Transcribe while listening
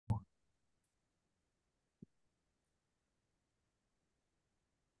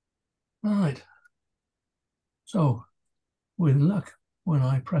Right. So, with luck, when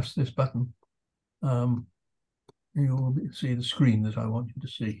I press this button, you will see the screen that I want you to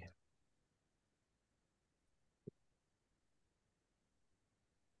see.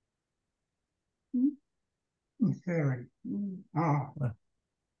 Theory. Oh.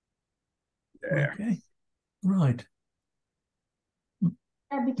 Okay. Right.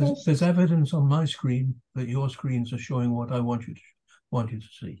 There's evidence on my screen that your screens are showing what I want you to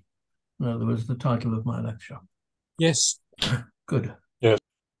see. In other words, the title of my lecture. Yes. Good. Yes.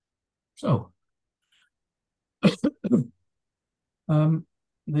 So, the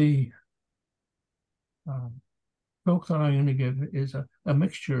talk that I'm going to give is a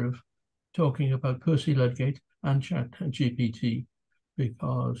mixture of talking about Percy Ludgate and ChatGPT,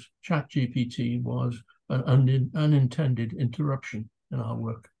 because ChatGPT was an unintended interruption in our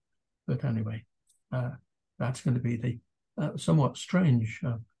work. But anyway, that's going to be the somewhat strange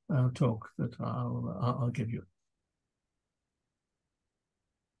talk that I'll give you.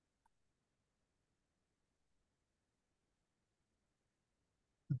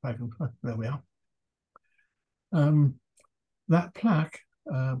 If I can, there we are. That plaque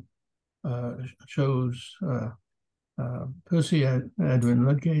shows Percy Edwin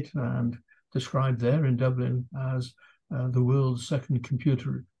Ludgate, and described there in Dublin as the world's second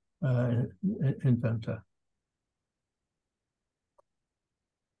computer inventor.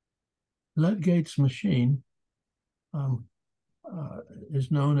 Ludgate's machine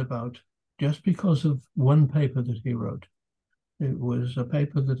is known about just because of one paper that he wrote. It was a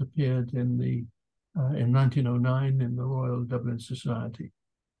paper that appeared in 1909 in the Royal Dublin Society.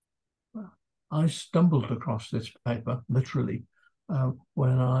 I stumbled across this paper, literally,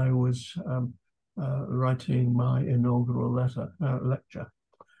 when I was writing my inaugural lecture.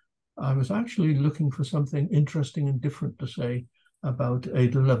 I was actually looking for something interesting and different to say about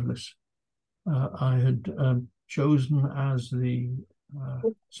Ada Lovelace. I had chosen as the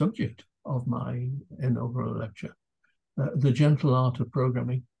subject of my inaugural lecture the gentle art of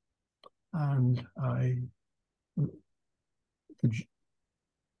programming, and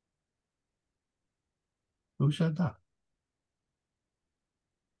who said that?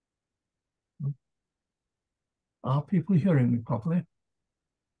 Are people hearing me properly?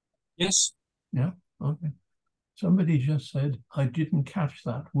 Yes. Yeah, okay. Somebody just said, I didn't catch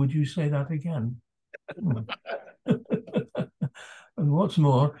that. Would you say that again? And what's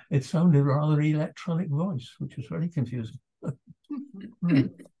more, it sounded rather electronic voice, which was very confusing.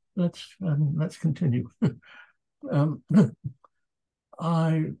 Right. Let's continue.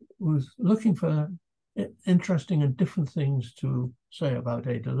 I was looking for interesting and different things to say about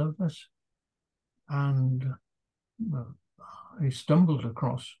Ada Lovelace, and I stumbled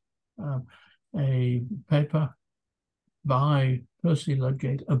across a paper by Percy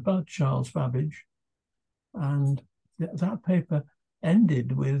Ludgate about Charles Babbage, and that paper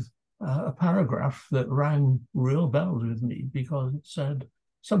ended with a paragraph that rang real bells with me, because it said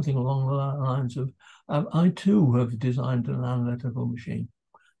something along the lines of, I too have designed an analytical machine,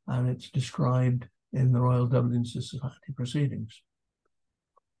 and it's described in the Royal Dublin Society proceedings.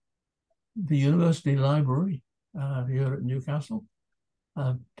 The University Library here at Newcastle,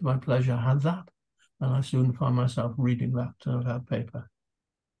 to my pleasure, had that, and I soon found myself reading that paper.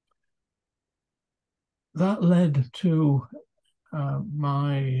 That led to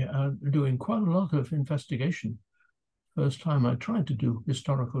my doing quite a lot of investigation. First time I tried to do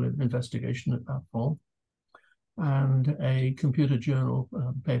historical investigation at that form, and a computer journal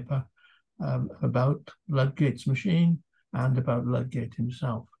paper about Ludgate's machine and about Ludgate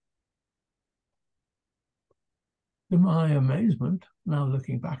himself. To my amazement, now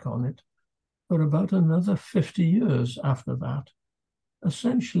looking back on it, for about another 50 years after that,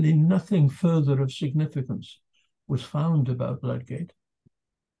 essentially nothing further of significance was found about Ludgate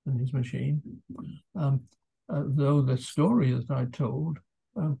and his machine, though the story that I told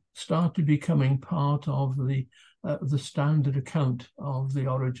started becoming part of the standard account of the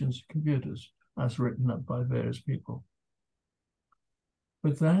origins of computers as written up by various people.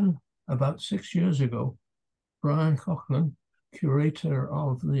 But then, about 6 years ago, Brian Coghlan, curator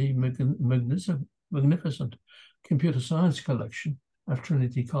of the magnificent computer science collection at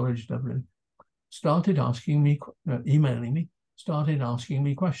Trinity College, Dublin, started asking me, emailing me, started asking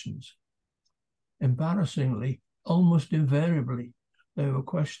me questions. Embarrassingly, almost invariably, there were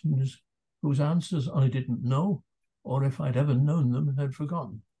questions whose answers I didn't know, or if I'd ever known them, had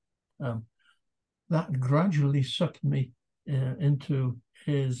forgotten. That gradually sucked me into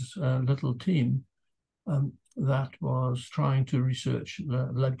his little team that was trying to research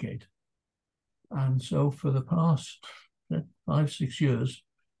Ludgate. And so for the past 5-6 years,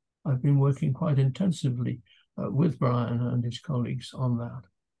 I've been working quite intensively with Byrne and his colleagues on that.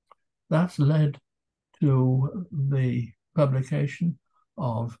 That's led to the publication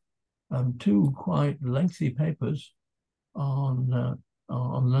of two quite lengthy papers on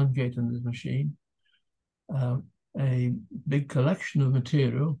Ludgate and his machine, a big collection of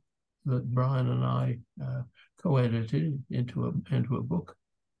material that Byrne and I co-edited into a book,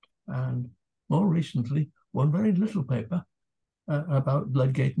 and more recently, one very little paper about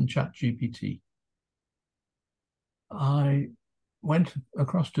Ludgate and ChatGPT. I went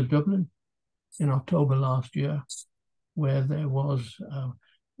across to Dublin in October last year, where there was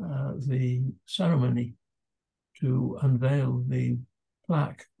the ceremony to unveil the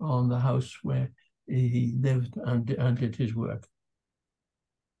plaque on the house where he lived and did his work.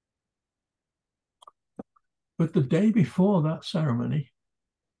 But the day before that ceremony,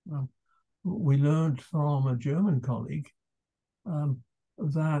 we learned from a German colleague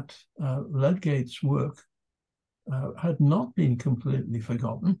that Ludgate's work had not been completely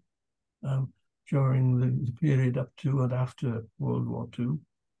forgotten during the period up to and after World War II,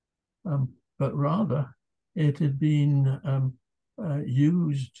 but rather it had been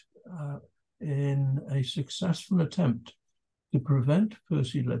used in a successful attempt to prevent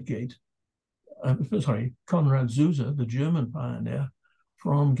Percy Ludgate, Konrad Zuse, the German pioneer,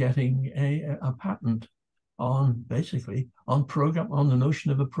 from getting a patent on the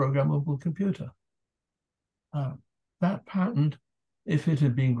notion of a programmable computer. That patent, if it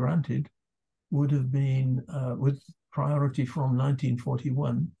had been granted, would have been with priority from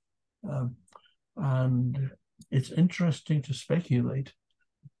 1941. And it's interesting to speculate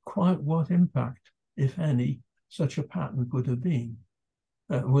quite what impact, if any, such a patent would have been,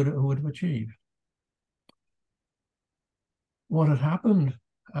 would have achieved. What had happened,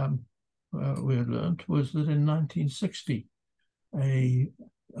 we had learned, was that in 1960, a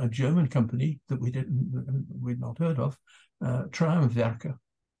German company that we'd not heard of, Triumphwerke,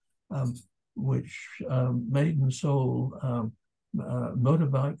 which made and sold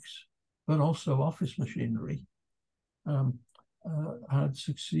motorbikes, but also office machinery, had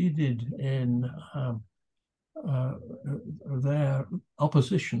succeeded in their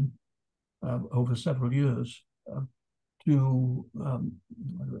opposition over several years to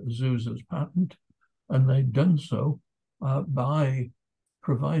Zuse's patent, and they'd done so by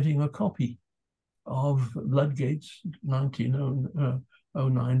providing a copy of Ludgate's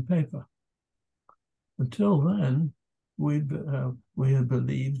 1909 paper. Until then, we had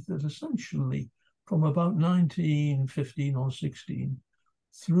believed that essentially from about 1915 or 16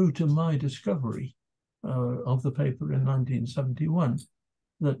 through to my discovery of the paper in 1971,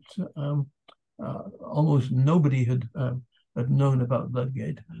 that almost nobody had known about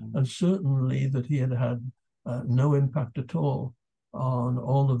Ludgate, and certainly that he had had no impact at all on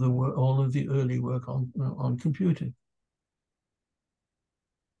all of the early work on computing.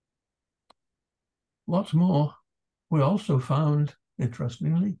 What's more, we also found,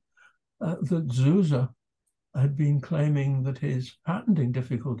 interestingly, that Zuse had been claiming that his patenting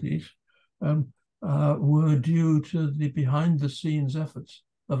difficulties were due to the behind-the-scenes efforts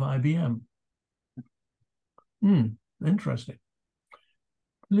of IBM. Interesting.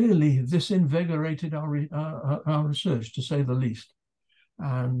 Clearly, this invigorated our research, to say the least,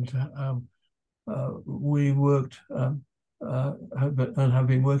 and we worked and have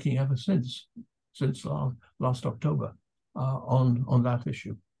been working ever since last October on that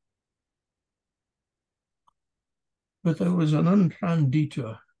issue. But there was an unplanned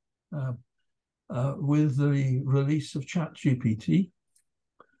detour with the release of ChatGPT.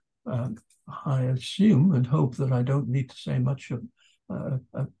 I assume and hope that I don't need to say much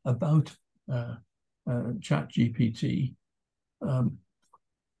about ChatGPT.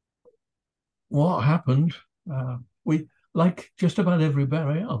 What happened, we, like just about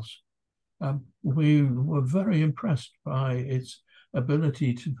everybody else, we were very impressed by its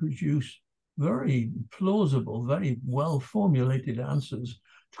ability to produce very plausible, very well-formulated answers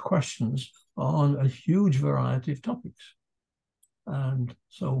to questions on a huge variety of topics. And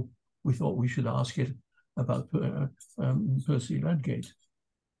so we thought we should ask it about Percy Ludgate.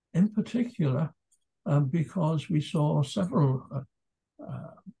 In particular, because we saw several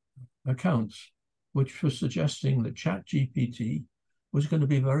accounts which were suggesting that ChatGPT was going to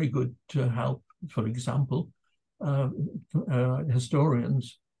be very good to help, for example,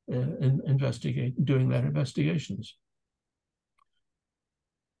 historians doing their investigations.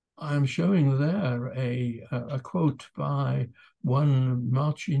 I'm showing there a quote by one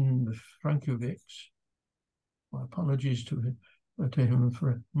Marcin Frankiewicz. My apologies to him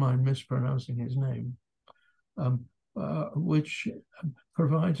for my mispronouncing his name. which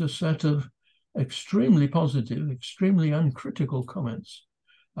provides a set of extremely positive, extremely uncritical comments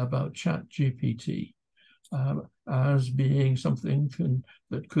about ChatGPT as being something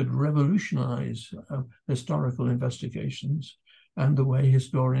that could revolutionize historical investigations and the way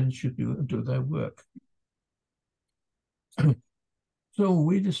historians should do their work. So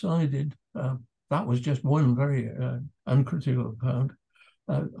we decided, that was just one very uncritical account,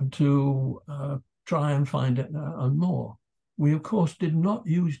 to try and find more. We, of course, did not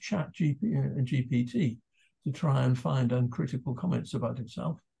use ChatGPT to try and find uncritical comments about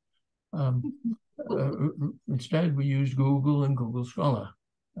itself. Instead, we used Google and Google Scholar,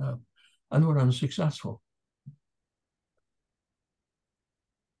 and were unsuccessful.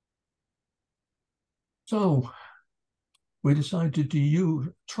 So we decided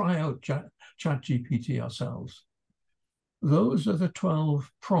to try out ChatGPT ourselves. Those are the 12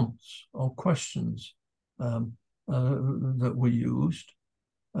 prompts or questions that we used.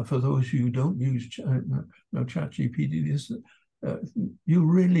 For those who don't use ChatGPT, you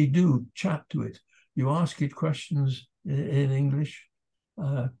really do chat to it. You ask it questions in English.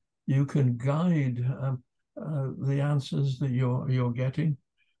 You can guide the answers that you're getting.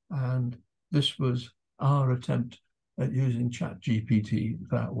 And this was our attempt at using ChatGPT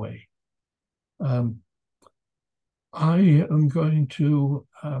that way. I am going to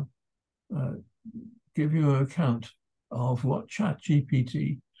give you an account of what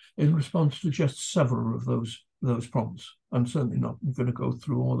ChatGPT, in response to just several of those prompts. I'm certainly not going to go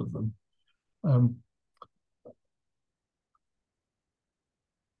through all of them.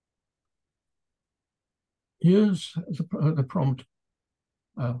 Here's the prompt.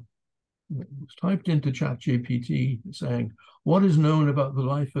 It was typed into ChatGPT saying, "What is known about the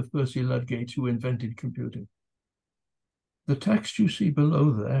life of Percy Ludgate, who invented computing?" The text you see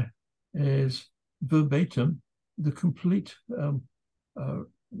below there is verbatim the complete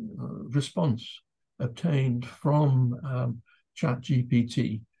response obtained from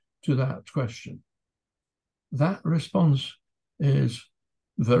ChatGPT to that question. That response is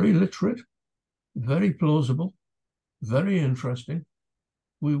very literate, very plausible, very interesting.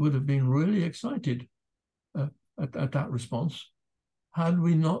 We would have been really excited at that response had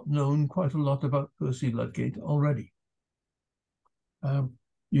we not known quite a lot about Percy Ludgate already.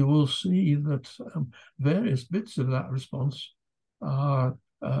 You will see that various bits of that response are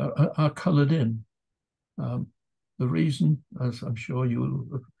coloured in. The reason, as I'm sure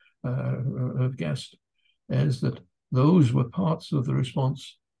you will have guessed, is that those were parts of the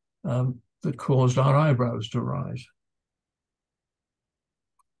response that caused our eyebrows to rise.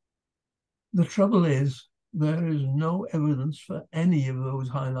 The trouble is, there is no evidence for any of those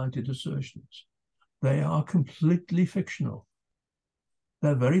highlighted assertions. They are completely fictional.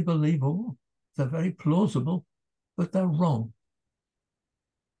 They're very believable, they're very plausible, but they're wrong.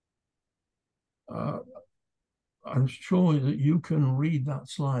 I'm sure that you can read that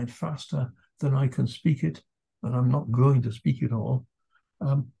slide faster than I can speak it, and I'm not going to speak it all.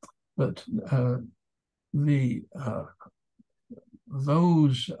 But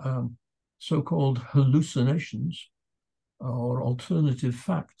those so-called hallucinations, or alternative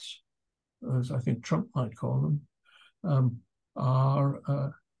facts, as I think Trump might call them,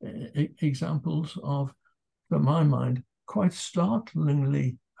 are examples of, to my mind, quite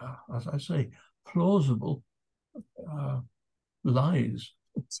startlingly, as I say, plausible lies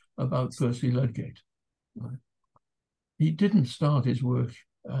about Percy Ludgate. He didn't start his work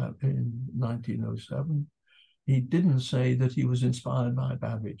in 1907. He didn't say that he was inspired by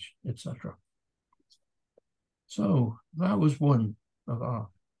Babbage, etc. So that was one of our,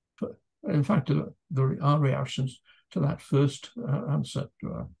 in fact, our reactions to that first answer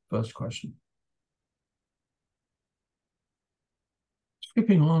to our first question.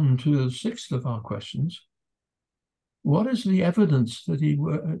 Skipping on to the sixth of our questions, what is the evidence that he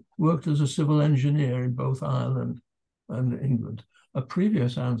worked as a civil engineer in both Ireland and England? A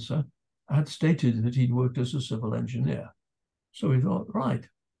previous answer had stated that he'd worked as a civil engineer. So we thought, right,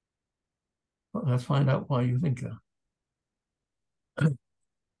 well, let's find out why you think that.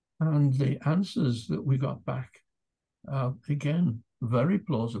 And the answers that we got back, again, very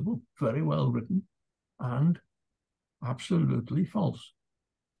plausible, very well written, and absolutely false.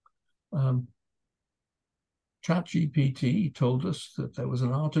 ChatGPT told us that there was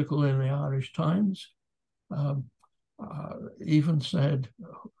an article in the Irish Times, even said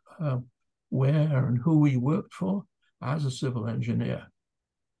where and who he worked for as a civil engineer,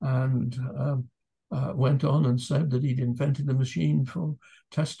 and went on and said that he'd invented a machine for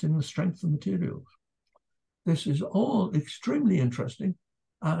testing the strength of materials. This is all extremely interesting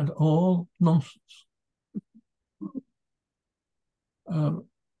and all nonsense.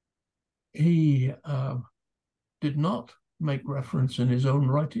 He did not make reference in his own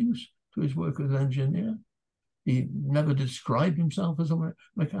writings to his work as an engineer. He never described himself as a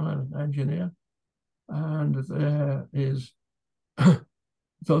mechanical engineer. And there is,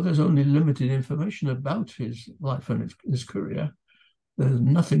 though there's only limited information about his life and his career, there's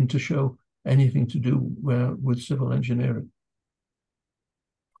nothing to show anything to do with civil engineering.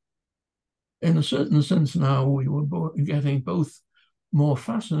 In a certain sense now, we were getting both more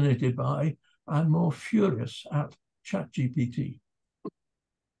fascinated by and more furious at ChatGPT.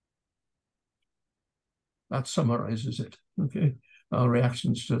 That summarizes it, okay? Our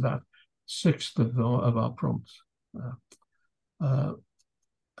reactions to that sixth of our prompts.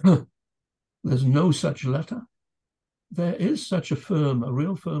 There's no such letter. There is such a firm, a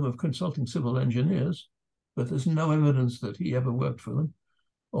real firm of consulting civil engineers, but there's no evidence that he ever worked for them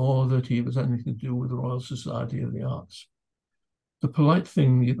or that he was anything to do with the Royal Society of the Arts. The polite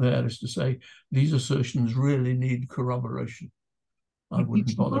thing there is to say these assertions really need corroboration. I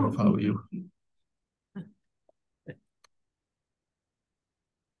wouldn't bother if I were you.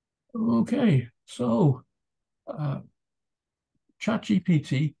 Okay, so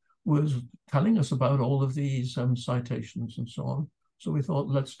ChatGPT was telling us about all of these citations and so on. So we thought,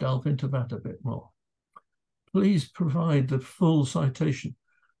 let's delve into that a bit more. Please provide the full citation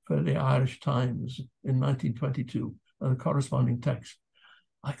for the Irish Times in 1922 and the corresponding text.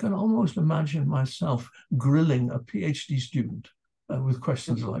 I can almost imagine myself grilling a PhD student with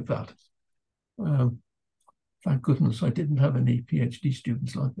questions like that. Thank goodness I didn't have any PhD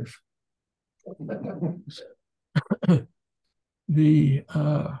students like this. The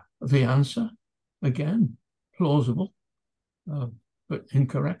answer, again, plausible, but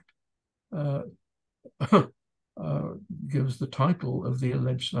incorrect, gives the title of the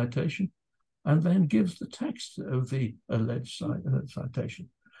alleged citation and then gives the text of the alleged citation.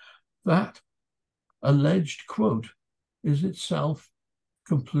 That alleged quote is itself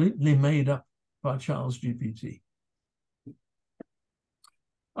completely made up by Charles GPT.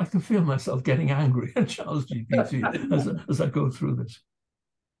 I can feel myself getting angry at Charles GPT as I go through this.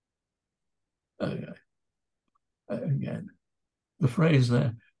 Again, the phrase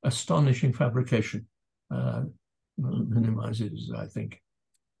there, astonishing fabrication, minimizes, I think.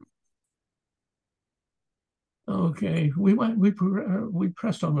 Okay, we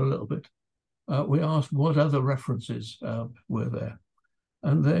pressed on a little bit. We asked what other references were there.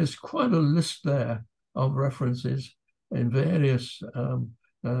 And there's quite a list there of references in various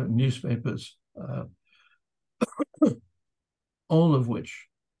newspapers, all of which,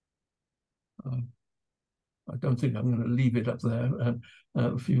 I don't think I'm going to leave it up there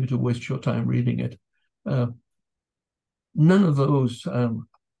for you to waste your time reading it. None of those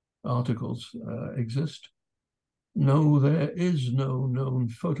articles exist. No, there is no known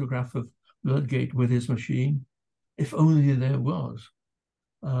photograph of Ludgate with his machine. If only there was.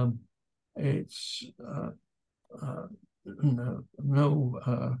 It's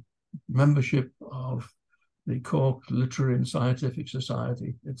no membership of the Cork Literary and Scientific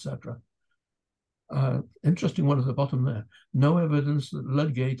Society, etc. Interesting one at the bottom there. No evidence that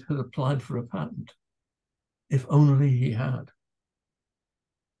Ludgate had applied for a patent. If only he had.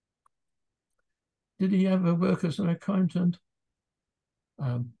 Did he ever work as an accountant?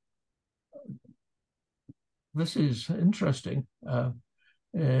 This is interesting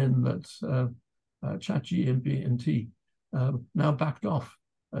in that ChatGPT now backed off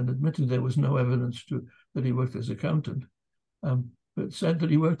and admitted there was no evidence that he worked as an accountant, but said that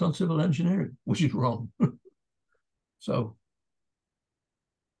he worked on civil engineering, which is wrong. So,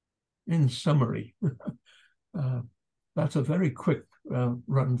 in summary, that's a very quick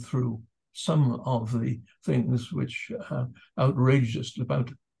run through some of the things which outraged us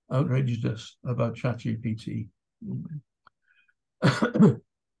about ChatGPT.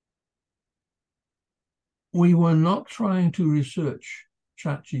 We were not trying to research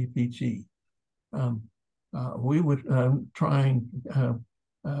ChatGPT. We were trying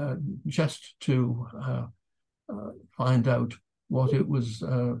just to find out what it was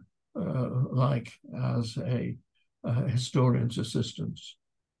like as a historian's assistant.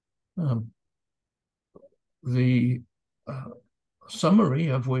 The summary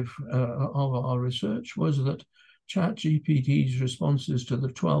of our research was that ChatGPT's responses to the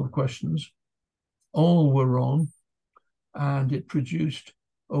 12 questions all were wrong, and it produced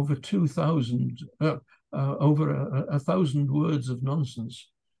over 2,000, over 1,000 words of nonsense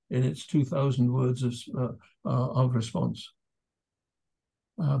in its 2,000 words of response.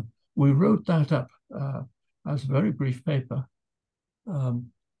 We wrote that up as a very brief paper,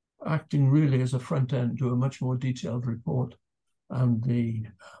 acting really as a front end to a much more detailed report. and the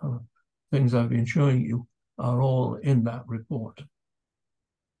things I've been showing you are all in that report.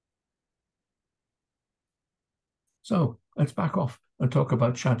 So let's back off and talk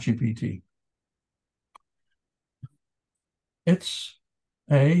about ChatGPT. It's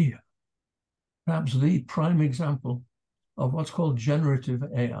perhaps the prime example of what's called generative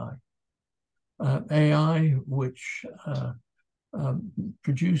AI. AI which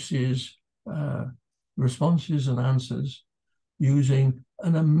produces responses and answers using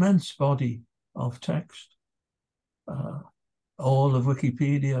an immense body of text, all of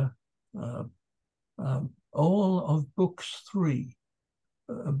Wikipedia, all of Books 3.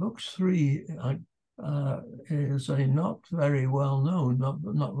 Books 3 is a not very well known,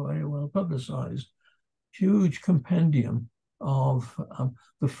 not very well publicized, huge compendium of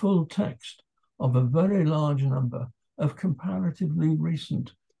the full text of a very large number of comparatively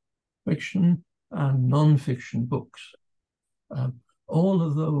recent fiction and non-fiction books. All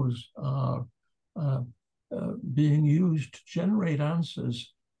of those are being used to generate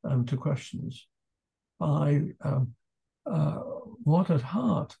answers to questions by what at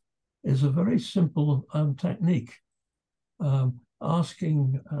heart is a very simple technique,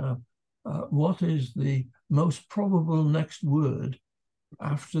 asking what is the most probable next word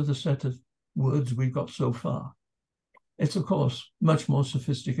after the set of words we've got so far. It's, of course, much more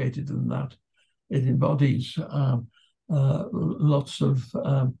sophisticated than that. It embodies lots of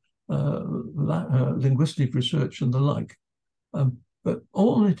linguistic research and the like. But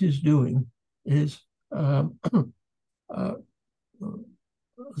all it is doing is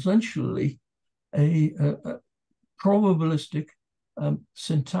essentially a probabilistic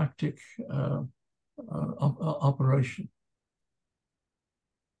syntactic operation.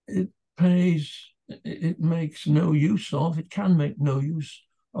 It makes no use of, it can make no use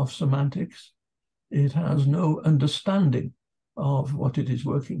of semantics. It has no understanding of what it is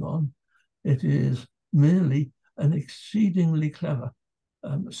working on. It is merely an exceedingly clever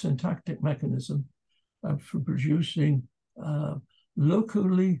syntactic mechanism for producing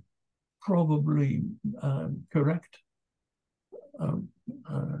locally probably correct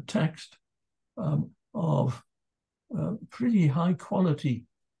text of pretty high quality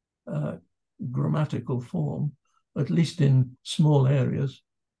grammatical form, at least in small areas.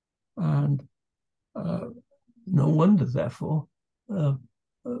 And no wonder, therefore,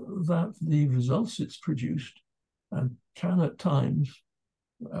 that the results it's produced can at times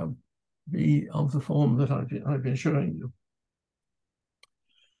be of the form that I've been showing you.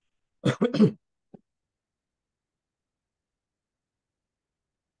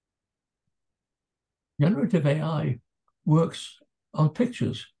 Generative AI works on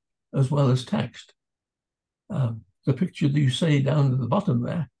pictures as well as text. The picture that you see down at the bottom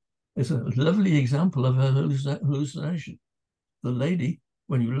there is a lovely example of a hallucination. The lady,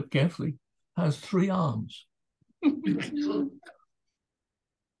 when you look carefully, has 3 arms.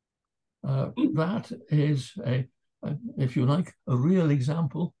 That is, if you like, a real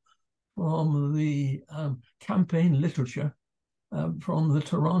example from the campaign literature from the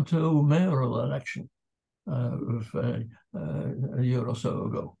Toronto mayoral election of a year or so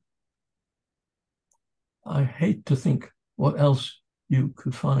ago. I hate to think what else you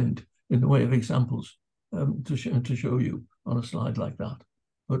could find in the way of examples to show you on a slide like that,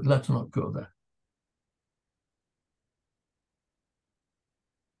 but let's not go there.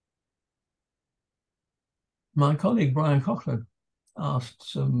 My colleague Brian Coghlan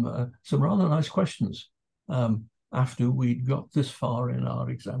asked some rather nice questions after we'd got this far in our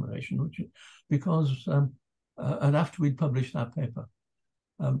examination, and after we'd published that paper,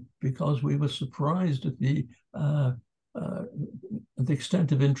 because we were surprised at the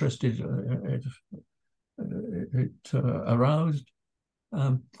extent of interest it aroused,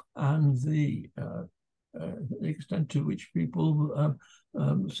 and the extent to which people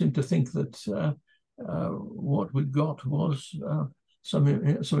seemed to think that what we got was some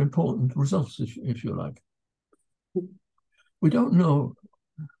important results, if you like. We don't know.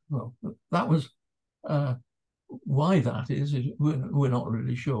 Well, that was why that is we're not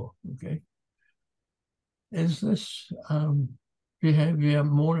really sure. Okay, is this behavior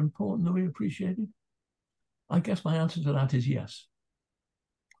more important than we appreciated? I guess my answer to that is yes.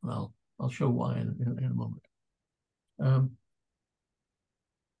 Well, I'll show why in a moment.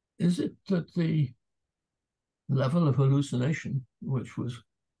 Is it that the level of hallucination, which was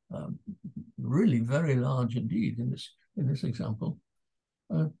really very large indeed in this example,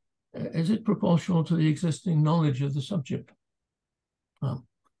 is it proportional to the existing knowledge of the subject?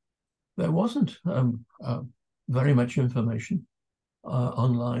 There wasn't very much information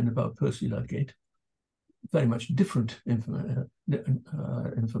online about Percy Ludgate. very much different information.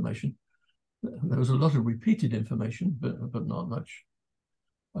 There was a lot of repeated information, but not much.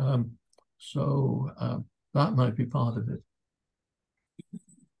 So that might be part of it.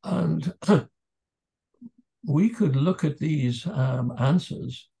 And we could look at these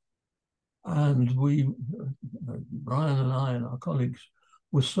answers, and Brian and I and our colleagues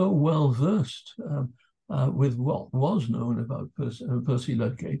were so well versed with what was known about Percy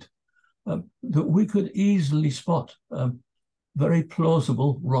Ludgate that we could easily spot very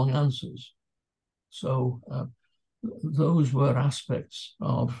plausible wrong answers. So those were aspects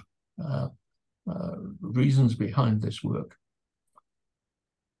of reasons behind this work.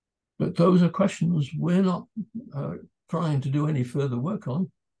 But those are questions we're not trying to do any further work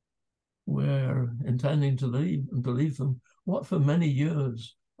on. We're intending to believe them, what for many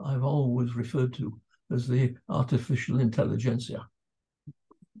years I've always referred to as the artificial intelligentsia.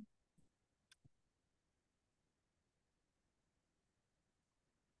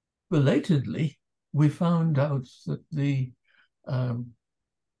 Belatedly, we found out that the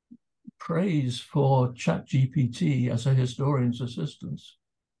praise for ChatGPT as a historian's assistant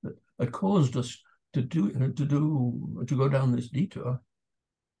that caused us to go down this detour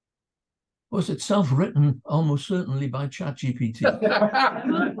was itself written almost certainly by ChatGPT.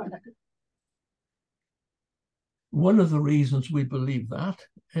 One of the reasons we believe that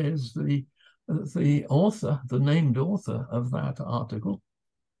is the author, the named author of that article,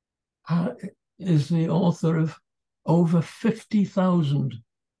 is the author of over 50,000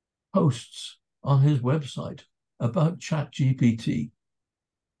 posts on his website about ChatGPT.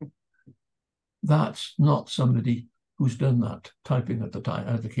 That's not somebody who's done that, typing at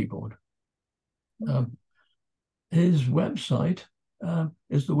the keyboard. His website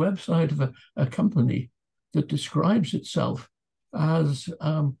is the website of a company that describes itself as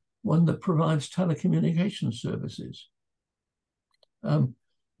one that provides telecommunications services.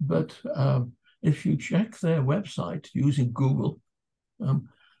 But if you check their website using Google,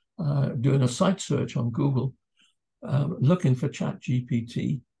 doing a site search on Google, looking for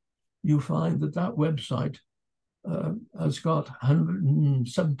ChatGPT, you find that website has got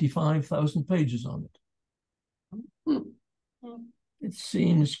 175,000 pages on it. It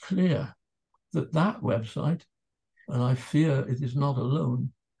seems clear that website, and I fear it is not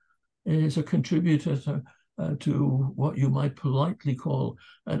alone, is a contributor to what you might politely call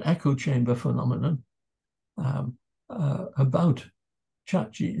an echo chamber phenomenon about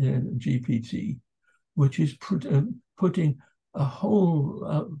ChatGPT, which is putting a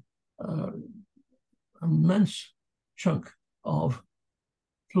whole immense chunk of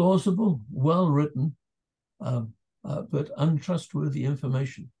plausible, well-written, but untrustworthy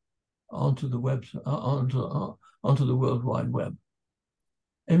information onto the web, onto the World Wide Web.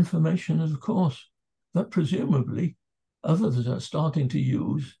 Information, of course, that presumably others are starting to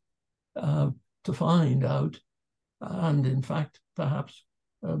use to find out, and in fact, perhaps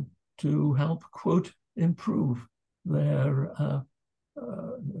to help, quote, improve their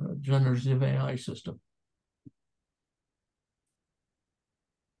generative AI system.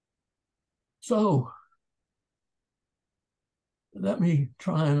 So let me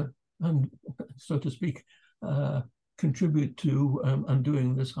try and so to speak, contribute to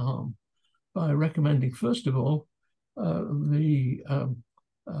undoing this harm by recommending, first of all, the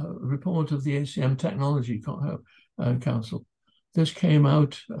report of the ACM Technology Council. This came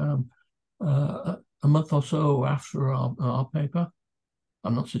out a month or so after our paper.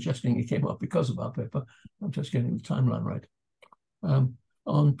 I'm not suggesting it came up because of our paper. I'm just getting the timeline right.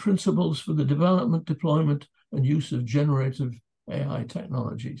 On principles for the development, deployment, and use of generative AI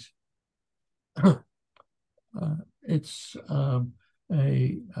technologies. It's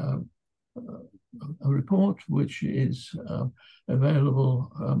a report which is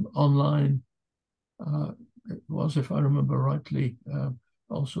available online. It was, if I remember rightly,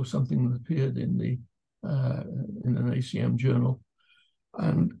 also something that appeared in an ACM journal.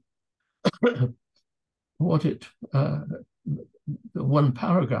 And what the one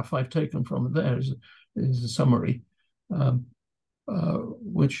paragraph I've taken from there is a summary,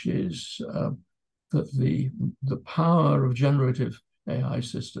 which is that the power of generative AI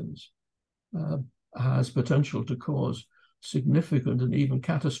systems has potential to cause significant and even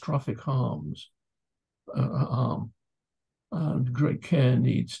catastrophic harm, and great care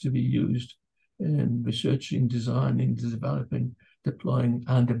needs to be used in researching, designing, developing, deploying,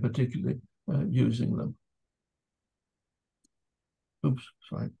 and in particular using them. Oops,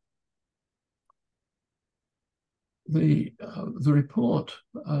 sorry. The report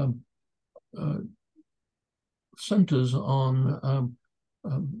centers on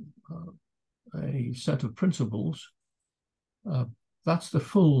a the set of principles. That's the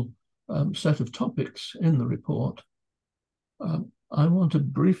full set of topics in the report. I want to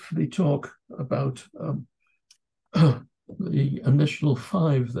briefly talk about the initial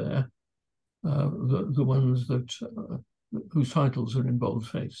 5 there, the ones that whose titles are in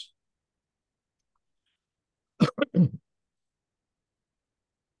boldface.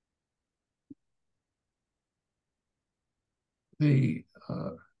 The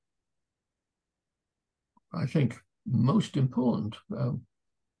I think most important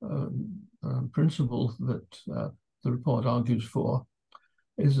principle that the report argues for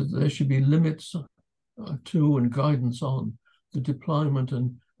is that there should be limits to and guidance on the deployment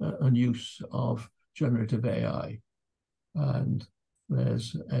and use of generative AI. And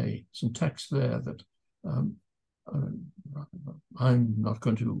there's some text there that I'm not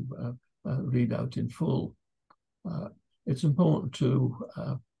going to read out in full. It's important to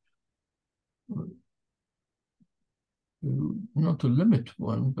not to limit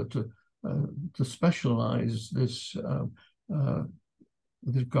one, but to specialize this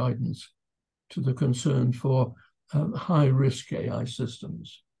guidance to the concern for high-risk AI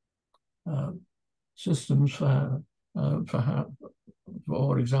systems. Systems, for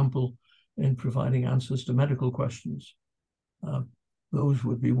example, in providing answers to medical questions. Those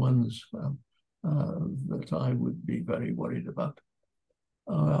would be ones that I would be very worried about.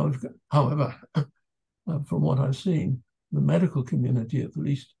 However, from what I've seen, the medical community, at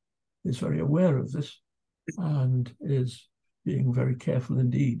least, is very aware of this and is being very careful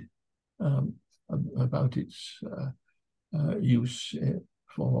indeed about its use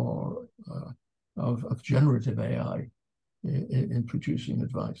of generative AI in producing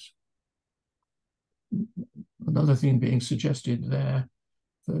advice. Another thing being suggested there,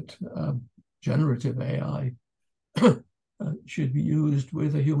 that generative AI should be used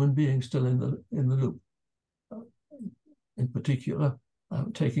with a human being still in the loop. In particular,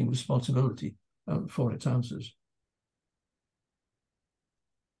 taking responsibility for its answers.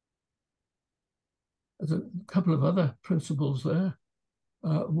 There's a couple of other principles there.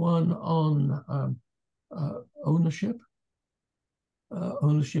 One on ownership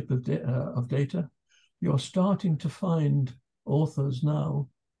of data. You're starting to find authors now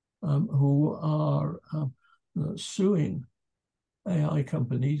who are suing AI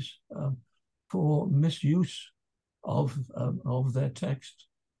companies for misuse of their text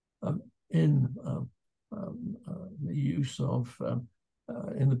in the use of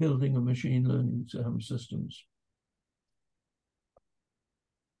in the building of machine learning systems.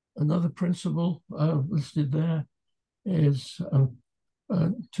 Another principle listed there is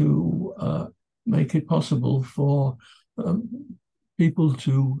to make it possible for people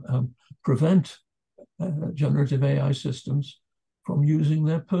to prevent generative AI systems from using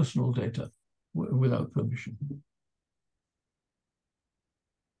their personal data without permission.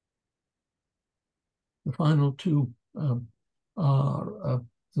 The final 2 are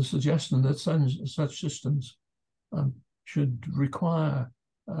the suggestion that such systems should require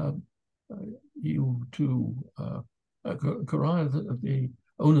you to require the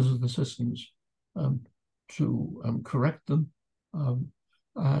owners of the systems to correct them,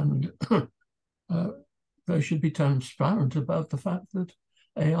 and they should be transparent about the fact that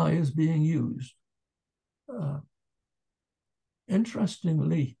AI is being used.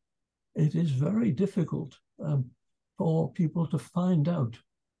 Interestingly, it is very difficult for people to find out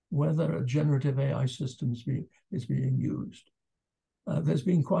whether a generative AI system is being used. There's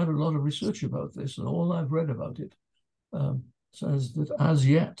been quite a lot of research about this, and all I've read about it says that as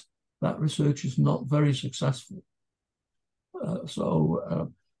yet, that research is not very successful.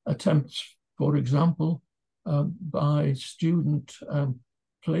 So attempts, for example, by student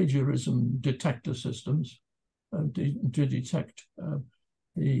plagiarism detector systems to detect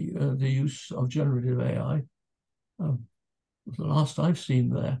the use of generative AI, the last I've seen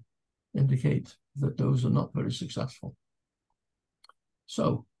there indicate that those are not very successful.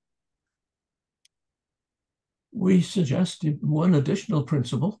 So we suggested one additional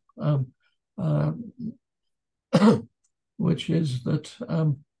principle, which is that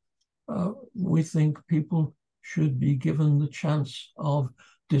we think people should be given the chance of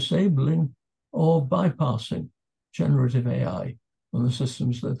disabling or bypassing generative AI on the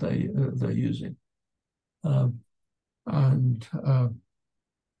systems that they're using. And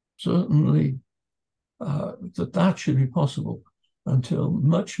certainly that should be possible until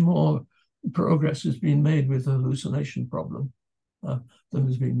much more progress has been made with the hallucination problem than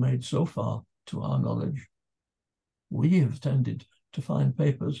has been made so far, to our knowledge. We have tended to find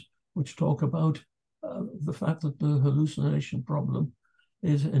papers which talk about the fact that the hallucination problem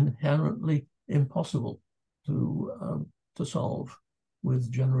is inherently impossible to solve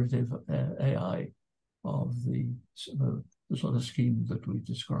with generative AI of the sort of scheme that we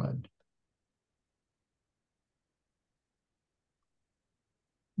described.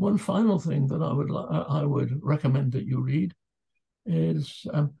 One final thing that I would recommend that you read is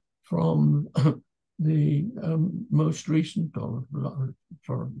from the most recent, or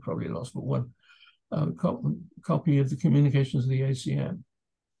probably last but one, copy of the Communications of the ACM.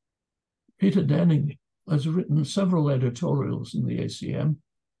 Peter Denning has written several editorials in the ACM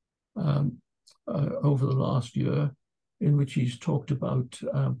over the last year, in which he's talked about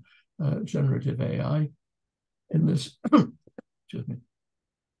generative AI. In this, excuse me,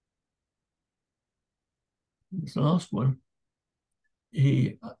 this last one,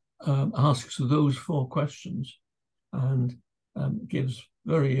 he asks those 4 questions and gives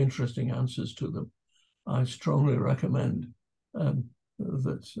very interesting answers to them. I strongly recommend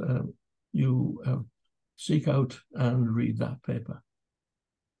that you seek out and read that paper.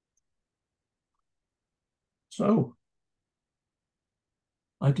 So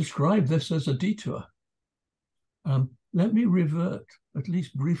I describe this as a detour. Let me revert, at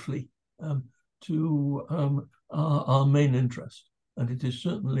least briefly, to our main interest, and it is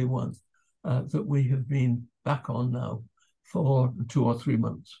certainly one that we have been back on now for 2 or 3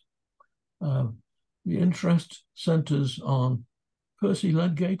 months. The interest centers on Percy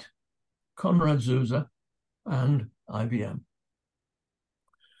Ludgate, Konrad Zuse, and IBM.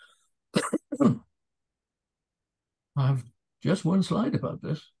 I have just one slide about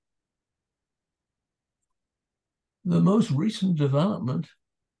this. The most recent development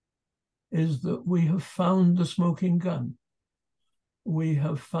is that we have found the smoking gun. We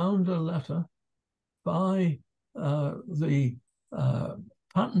have found a letter by the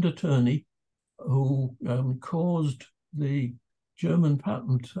patent attorney who caused the German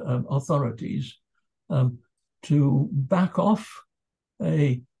patent authorities to back off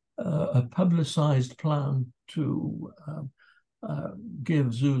a publicized plan to give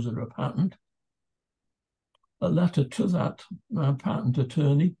Zuse a patent. A letter to that patent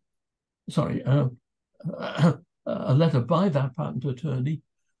attorney, sorry, a letter by that patent attorney,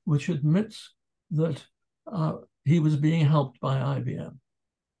 which admits that he was being helped by IBM.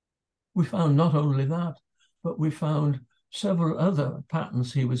 We found not only that, but we found several other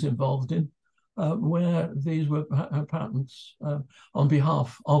patents he was involved in, where these were patents on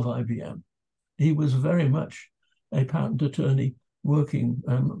behalf of IBM. He was very much a patent attorney working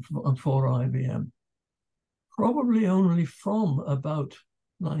for IBM. Probably only from about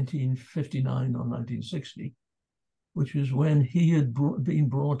 1959 or 1960, which is when he had been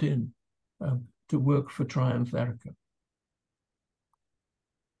brought in to work for Triumph Erica.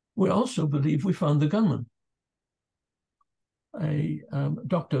 We also believe we found the gunman.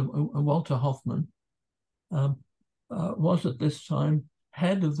 Dr. Walter Hoffman was at this time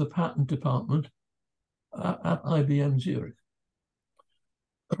head of the patent department at IBM Zurich.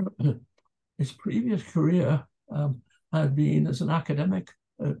 His previous career had been as an academic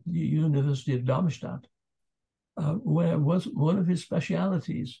at the University of Darmstadt, where one of his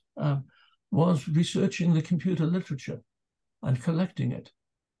specialities was researching the computer literature and collecting it.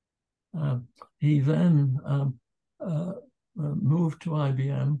 He then moved to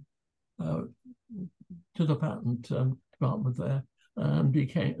IBM, to the patent department there, and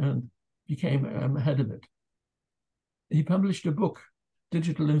became head of it. He published a book,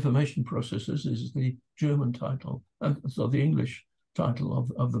 Digital Information Processes is the German title, and so the English title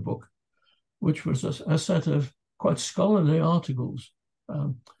of the book, which was a set of quite scholarly articles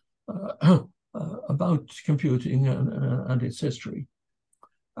about computing and its history.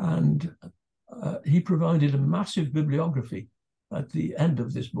 And he provided a massive bibliography at the end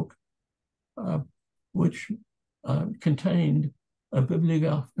of this book, which contained a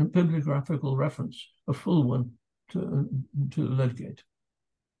bibliographical reference, a full one, to Ludgate.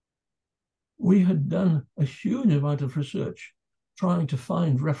 We had done a huge amount of research trying to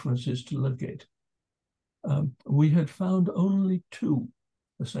find references to Ludgate. We had found only 2,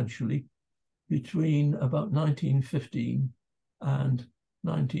 essentially, between about 1915 and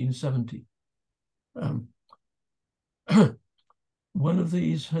 1970. One of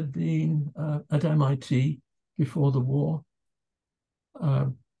these had been at MIT before the war.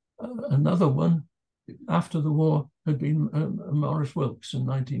 Another one after the war had been Morris Wilks in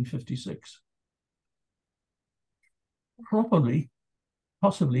 1956.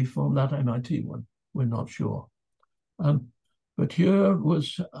 Possibly from that MIT one, we're not sure. But here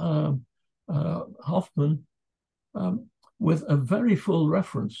was Hoffman with a very full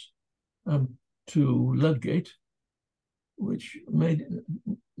reference to Ludgate, which made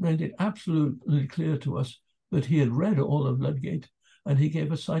made it absolutely clear to us that he had read all of Ludgate, and he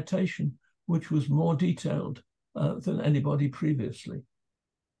gave a citation which was more detailed than anybody previously.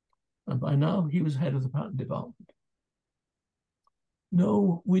 And by now, he was head of the patent department.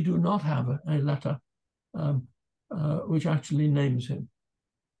 No, we do not have a letter which actually names him.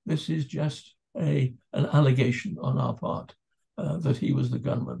 This is just an allegation on our part that he was the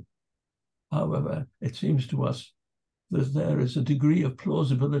gunman. However, it seems to us that there is a degree of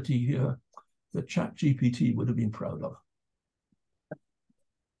plausibility here that ChatGPT would have been proud of.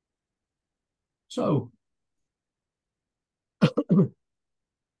 So,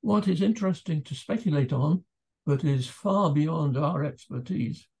 what is interesting to speculate on, but is far beyond our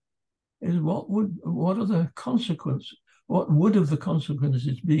expertise, is what would have the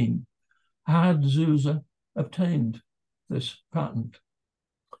consequences been had Zuse obtained this patent?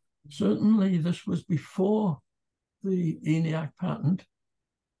 Certainly, this was before the ENIAC patent,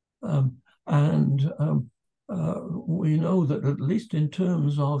 we know that at least in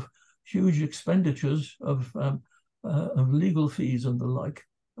terms of huge expenditures of legal fees and the like,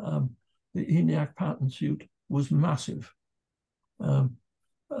 the ENIAC patent suit was massive.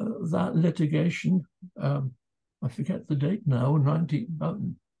 That litigation, I forget the date now,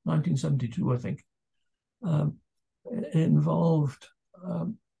 1972, I think, involved,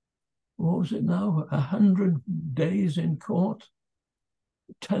 what was it now, 100 days in court,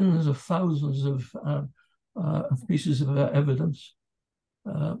 tens of thousands of pieces of evidence,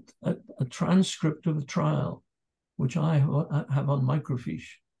 a transcript of a trial, which I have on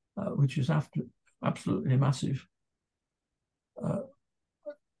microfiche, which is absolutely massive.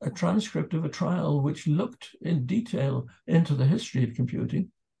 A transcript of a trial which looked in detail into the history of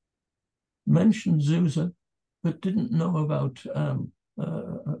computing, mentioned Zuse, but didn't know about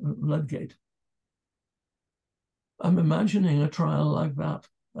Ludgate. I'm imagining a trial like that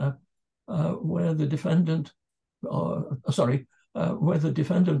where the defendant, where the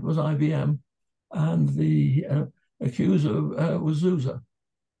defendant was IBM and the accuser was Zuse.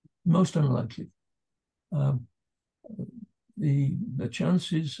 Most unlikely. The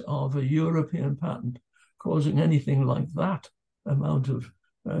chances of a European patent causing anything like that amount of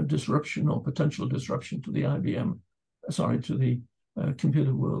disruption or potential disruption to the to the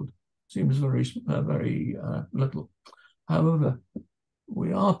computer world seems very little. However,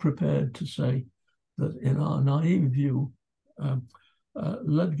 we are prepared to say that in our naive view,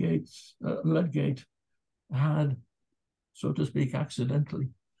 Ludgate had, so to speak,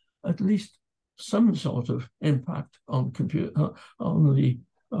 accidentally, at least some sort of impact on the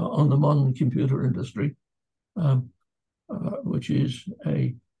modern computer industry, which is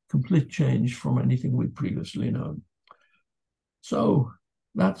a complete change from anything we'd previously known. So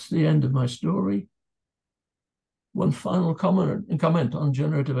that's the end of my story. One final comment on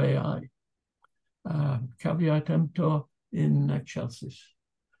generative AI. Caveat emptor in excelsis,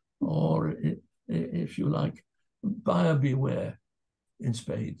 or if you like, buyer beware in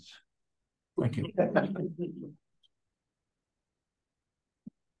spades. Thank you.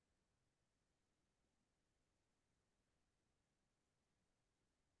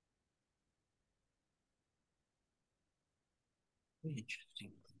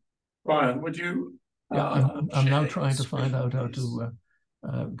 Interesting. Brian, would you? Yeah, I'm now trying to find out how to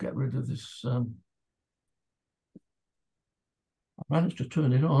get rid of this. I managed to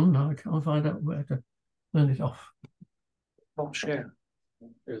turn it on. Now I can't find out where to turn it off. Not share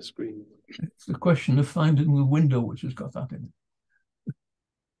the screen. It's the question of finding the window which has got that in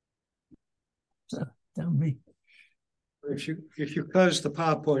it. Damn me. If you close the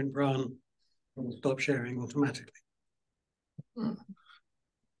PowerPoint, Brian, it will stop sharing automatically.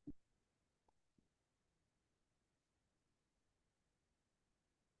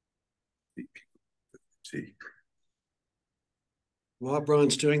 See. While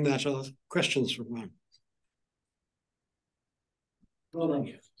Brian's doing that, are questions from Brian? Well,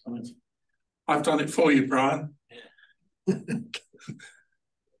 I've done it for you, Brian.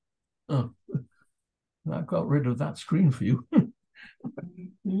 Oh, I got rid of that screen for you.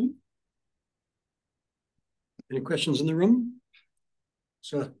 Any questions in the room?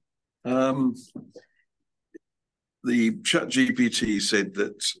 Sir? The ChatGPT said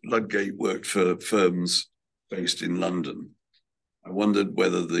that Ludgate worked for firms based in London. I wondered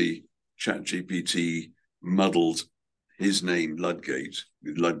whether the ChatGPT muddled his name, Ludgate,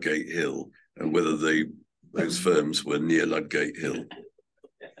 with Ludgate Hill, and whether those firms were near Ludgate Hill.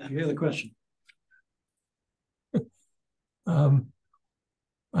 You hear the question?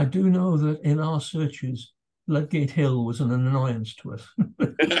 I do know that in our searches, Ludgate Hill was an annoyance to us.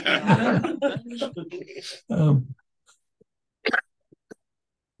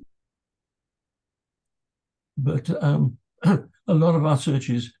 but a lot of our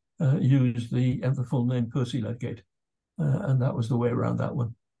searches used the full name Percy Ludgate, and that was the way around that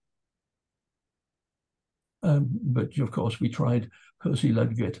one. But of course, we tried Percy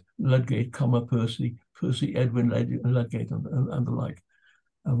Ludgate, comma Percy, Edwin Ludgate, and the like.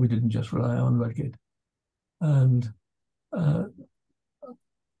 We didn't just rely on Ludgate. And I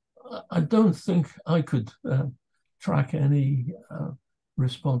don't think I could track any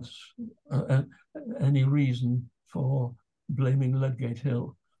response, any reason for blaming Ludgate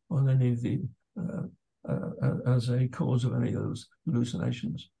Hill on any of the as a cause of any of those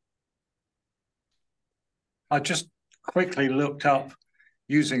hallucinations. I just quickly looked up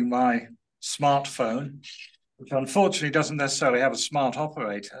using my smartphone, which unfortunately doesn't necessarily have a smart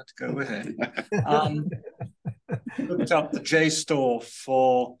operator to go with it. Looked up the JSTOR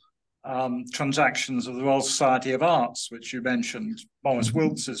for transactions of the Royal Society of Arts, which you mentioned, Maurice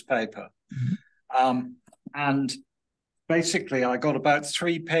Wilkes's paper. And basically I got about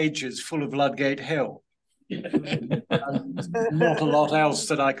 3 pages full of Ludgate Hill. And not a lot else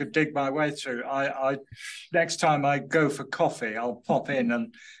that I could dig my way through. I next time I go for coffee, I'll pop in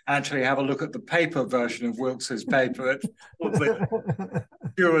and actually have a look at the paper version of Wilkes's paper. It's the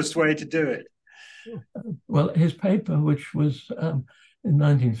purest way to do it. Well, his paper, which was in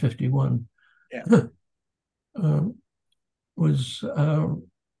 1951, was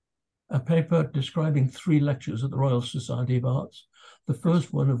a paper describing 3 lectures at the Royal Society of Arts, the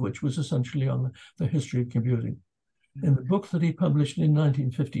first one of which was essentially on the history of computing. In the book that he published in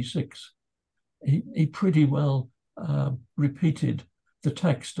 1956, he pretty well repeated the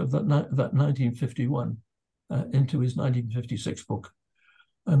text of that 1951 into his 1956 book.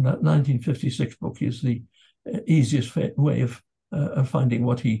 And that 1956 book is the easiest way of finding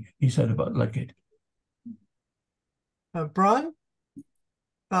what he said about Ludgate. Brian,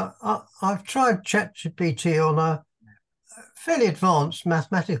 I've tried ChatGPT on a fairly advanced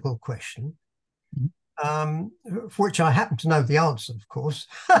mathematical question, for which I happen to know the answer, of course,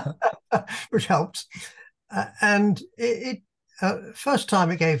 which helps. And it first time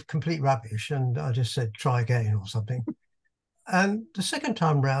it gave complete rubbish, and I just said, try again or something. And the second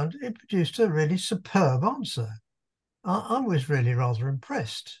time round, it produced a really superb answer. I was really rather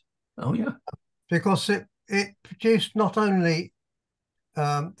impressed. Oh, yeah. Because it produced not only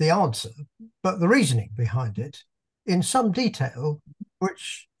the answer, but the reasoning behind it in some detail,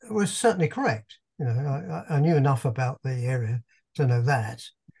 which was certainly correct. You know, I knew enough about the area to know that.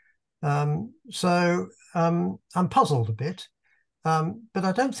 So I'm puzzled a bit, but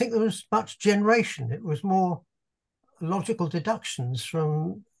I don't think there was much generation. It was more logical deductions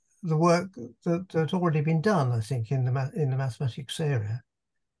from the work that had already been done, I think, in the mathematics area.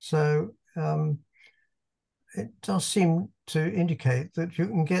 So it does seem to indicate that you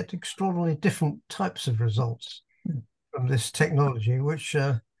can get extraordinarily different types of results from this technology, which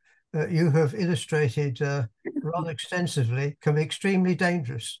you have illustrated rather extensively, can be extremely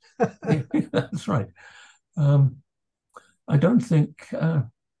dangerous. That's right. I don't think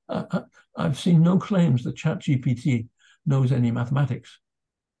I've seen no claims that ChatGPT knows any mathematics.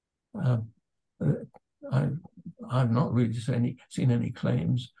 I've not really seen any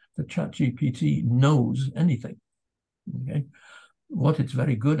claims that ChatGPT knows anything. Okay, what it's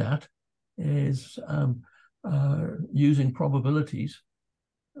very good at is using probabilities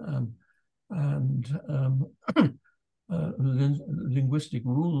and linguistic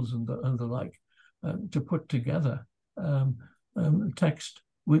rules and the like to put together text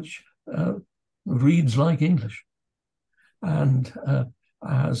which reads like English and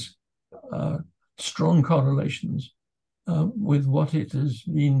has strong correlations with what it has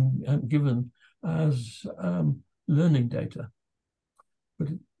been given as learning data. But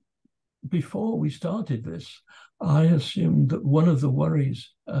before we started this, I assumed that one of the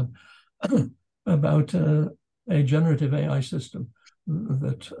worries about a generative AI system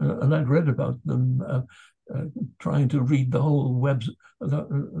that, and I'd read about them trying to read the whole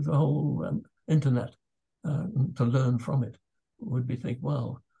the whole internet to learn from it, would be think,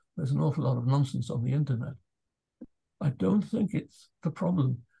 well, there's an awful lot of nonsense on the internet. I don't think it's the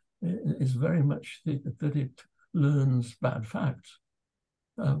problem is very much that it learns bad facts.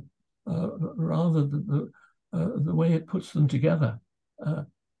 Rather the way it puts them together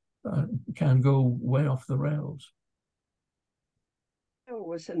can go way off the rails. I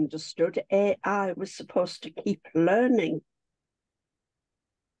always understood AI was supposed to keep learning.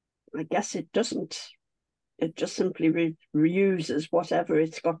 I guess it doesn't. It just simply reuses whatever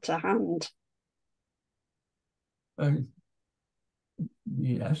it's got to hand.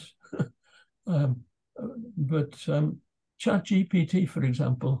 Yes. But ChatGPT, for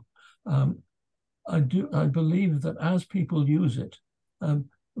example, I believe that as people use it,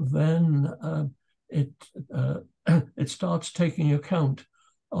 then it starts taking account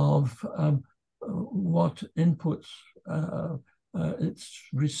of what inputs it's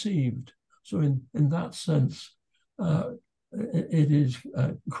received. So in that sense, it is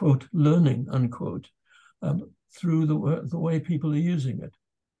quote learning unquote through the way people are using it.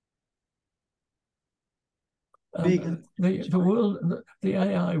 The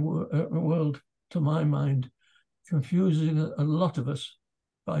AI world, to my mind, confuses a lot of us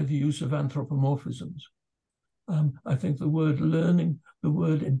by the use of anthropomorphisms. I think the word learning, the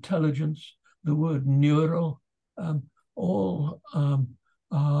word intelligence, the word neural, all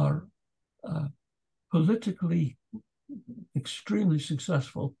are politically extremely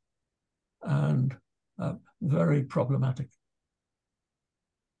successful and very problematic.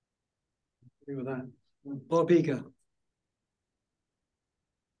 Agree with that. Bob Eager.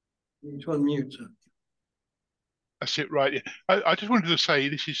 You need to unmute, sir. That's it, right. Yeah. I just wanted to say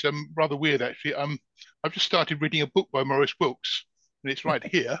this is rather weird, actually. I've just started reading a book by Maurice Wilks, and it's right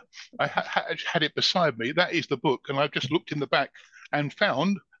here. I had it beside me. That is the book, and I've just looked in the back and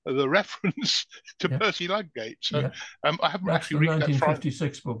found the reference to Percy Ludgate. So I haven't actually reached that far.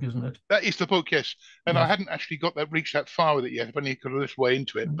 1956 book, isn't it? That is the book, yes. And I hadn't actually reached that far with it yet. I've only got a little way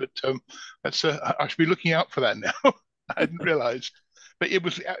into it, but that's I should be looking out for that now. I hadn't realised. But it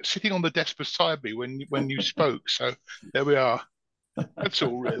was sitting on the desk beside me when you spoke. So there we are. That's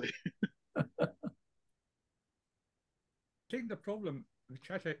all, really. I think the problem with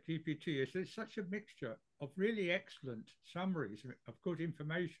ChatGPT is there's such a mixture of really excellent summaries of good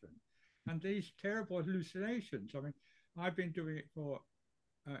information and these terrible hallucinations. I mean, I've been doing it for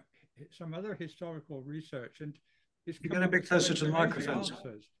some other historical research, and it's getting a bit closer to the microphone.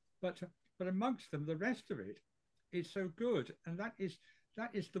 But amongst them, the rest of it is so good, and that is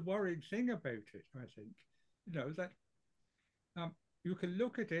the worrying thing about it. I think, you know, that you can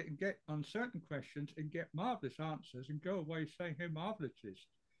look at it and get on certain questions and get marvelous answers and go away saying how marvelous it is.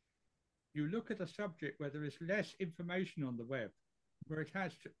 You look at a subject where there is less information on the web, where it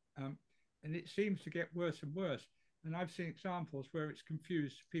has to, and it seems to get worse and worse. And I've seen examples where it's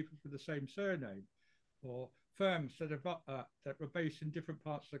confused people with the same surname, or firms that were based in different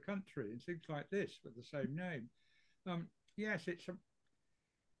parts of the country and things like this with the same name. Yes,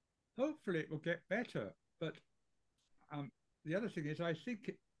 hopefully it will get better, but the other thing is I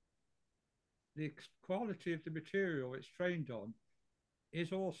think the quality of the material it's trained on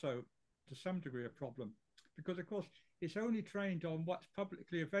is also to some degree a problem, because of course it's only trained on what's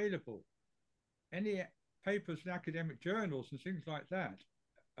publicly available. Any papers in academic journals and things like that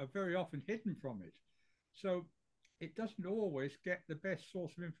are very often hidden from it, so it doesn't always get the best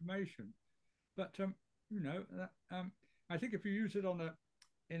source of information. But you know, I think if you use it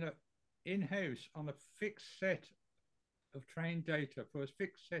in-house on a fixed set of trained data for a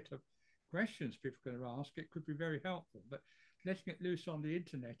fixed set of questions people are going to ask, it could be very helpful. But letting it loose on the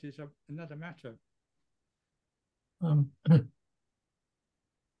internet is another matter. I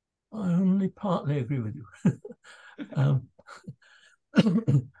only partly agree with you.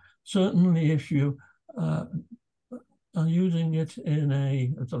 Certainly, if you are using it in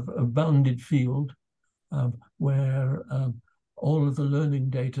a sort of a bounded field where all of the learning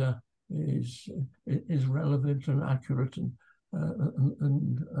data is relevant and accurate, and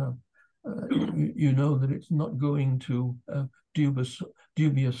you know that it's not going to dubious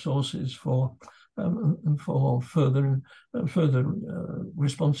sources for further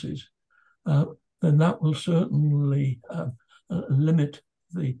responses, then that will certainly limit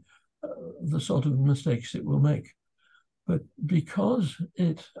the sort of mistakes it will make. But because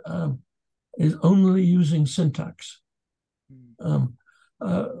it is only using syntax,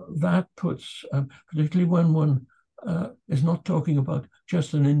 that puts, particularly when one is not talking about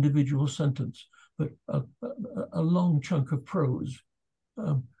just an individual sentence, but a long chunk of prose,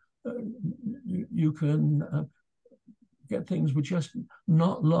 you can get things which are just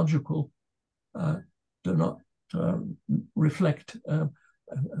not logical, do not reflect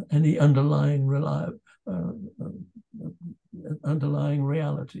any underlying reality.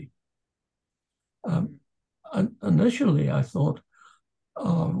 Initially, I thought,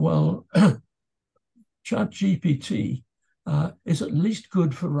 well, ChatGPT is at least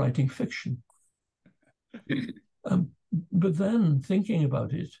good for writing fiction. But then, thinking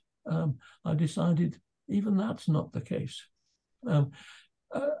about it, I decided even that's not the case.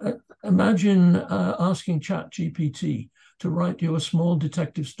 Imagine asking ChatGPT to write you a small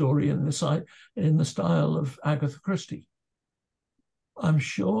detective story in the style of Agatha Christie. I'm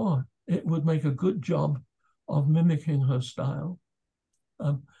sure it would make a good job of mimicking her style,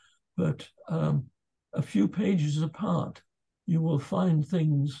 but a few pages apart, you will find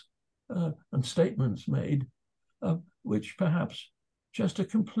things and statements made which perhaps just are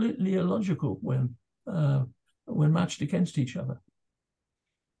completely illogical when matched against each other.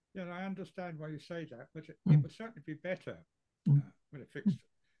 Yeah, I understand why you say that, but it would certainly be better with a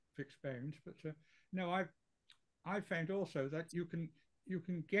fixed bounds. But no, I found also that you can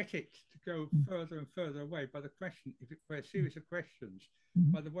get it to go further and further away by the question, by a series of questions,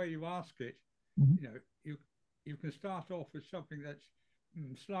 by the way you ask it. You know, you can start off with something that's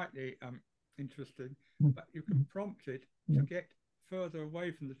slightly interesting, but you can prompt it to get further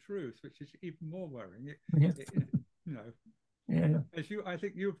away from the truth, which is even more worrying. You know, as I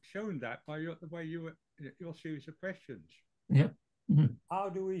think you've shown that by the way your series of questions. Yeah. How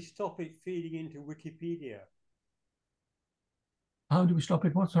do we stop it feeding into Wikipedia? How do we stop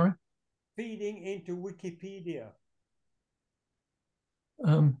it? What? Sorry. Feeding into Wikipedia.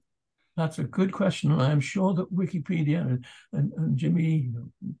 That's a good question, and I'm sure that Wikipedia and Jimmy,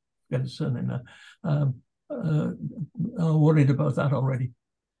 get his surname now, are worried about that already.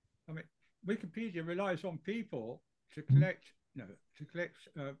 I mean, Wikipedia relies on people to collect,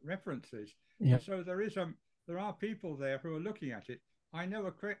 references. Yeah. And so there are people there who are looking at it. I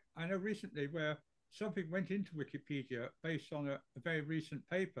know recently where something went into Wikipedia based on a very recent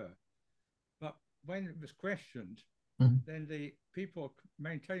paper, but when it was questioned, then the people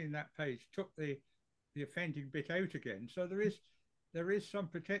maintaining that page took the offending bit out again. So there is some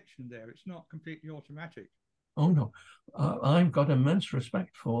protection there. It's not completely automatic. Oh no, I've got immense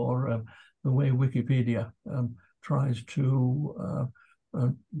respect for the way Wikipedia tries to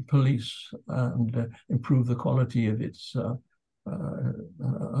police and improve the quality of its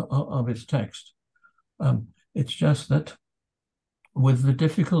text. It's just that with the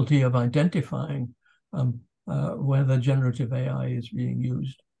difficulty of identifying whether generative AI is being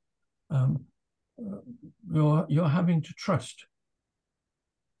used, you're having to trust.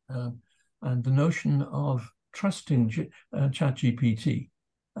 And the notion of trusting ChatGPT,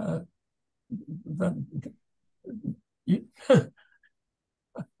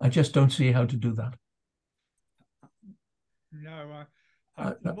 I just don't see how to do that. No,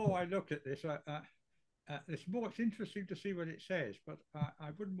 the more I look at this, it's interesting to see what it says, but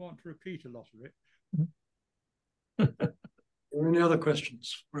I wouldn't want to repeat a lot of it. Are there any other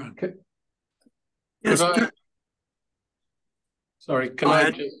questions? Right. Yes. Sorry, can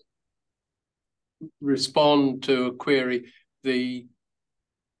I just respond to a query? The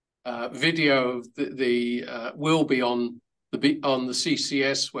video of the will be on the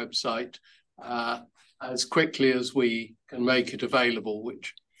CCS website as quickly as we can make it available,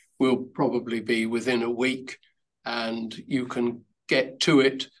 which will probably be within a week, and you can get to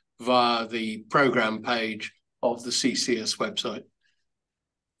it via the program page of the CCS website.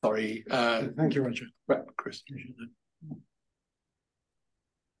 Sorry. Thank you, Roger. Chris.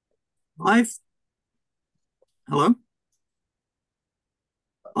 Hello.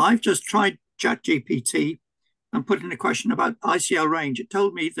 I've just tried ChatGPT and put in a question about ICL range. It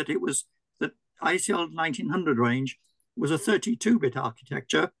told me that that ICL 1900 range was a 32-bit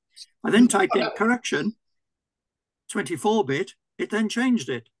architecture. I then typed in correction, 24-bit. It then changed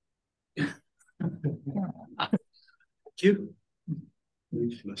it. You.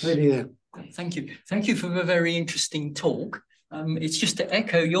 Thank you. Thank you for a very interesting talk. It's just to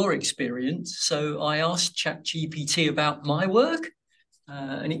echo your experience. So I asked ChatGPT about my work,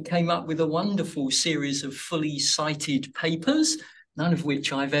 and it came up with a wonderful series of fully cited papers, none of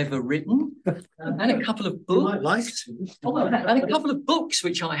which I've ever written, and a couple of books. You might like to. And a couple of books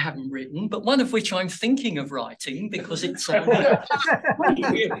which I haven't written, but one of which I'm thinking of writing because it's.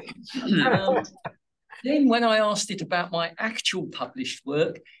 Then when I asked it about my actual published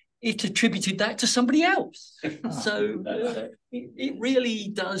work, it attributed that to somebody else. So it really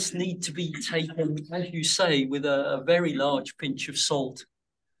does need to be taken, as you say, with a very large pinch of salt.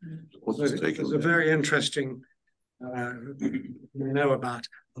 There's a very interesting, you know about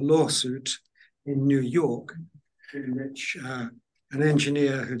a lawsuit in New York in which an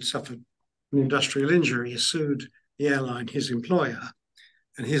engineer who'd suffered an industrial injury sued the airline, his employer,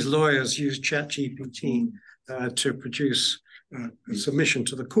 and his lawyers used ChatGPT to produce a submission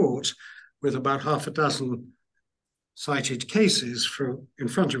to the court with about half a dozen cited cases in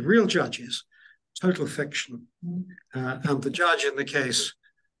front of real judges, total fiction. And the judge in the case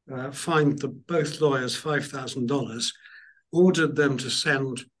fined both lawyers $5,000, ordered them to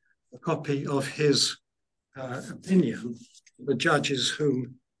send a copy of his opinion to the judges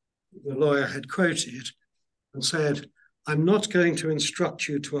whom the lawyer had quoted, and said, "I'm not going to instruct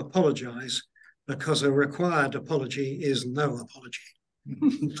you to apologize because a required apology is no apology."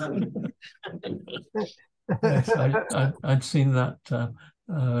 Yes, I'd seen that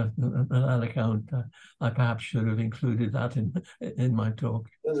that account. I perhaps should have included that in my talk.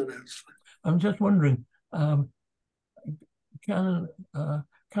 I'm just wondering, can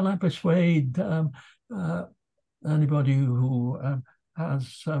I persuade anybody who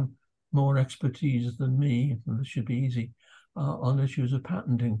has more expertise than me, and this should be easy, on issues of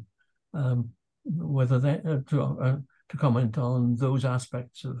patenting, whether they to comment on those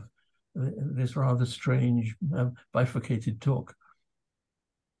aspects of this rather strange bifurcated talk?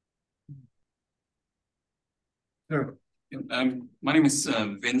 My name is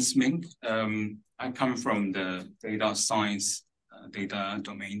Vince Ming. I come from the data science, data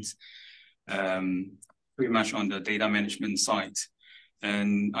domains, pretty much on the data management side.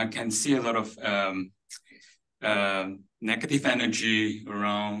 And I can see a lot of negative energy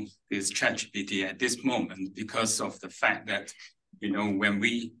around this ChatGPT at this moment because of the fact that, you know, when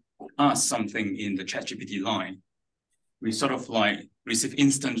we ask something in the ChatGPT line, we sort of like receive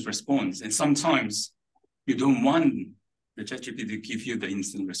instant response. And sometimes you don't want the ChatGPT to give you the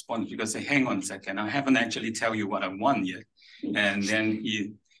instant response because say, hang on a second, I haven't actually tell you what I want yet. And then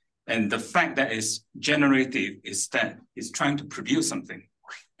and the fact that it's generative is that it's trying to produce something.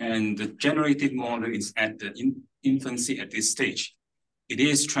 And the generative model is at the infancy at this stage. It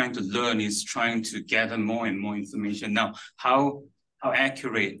is trying to learn, it's trying to gather more and more information. Now, how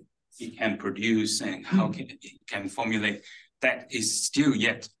accurate it can produce and how it can formulate, that is still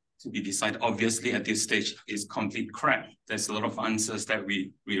yet to be decided. Obviously, at this stage, is complete crap. There's a lot of answers that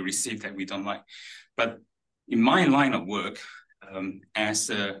we receive that we don't like. But in my line of work,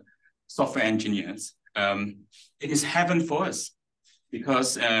 as software engineers, it is heaven for us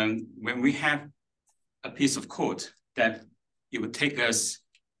because when we have a piece of code that it would take us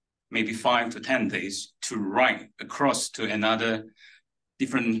maybe 5 to 10 days to write across to another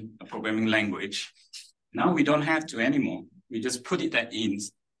different programming language. Now we don't have to anymore. We just put it in,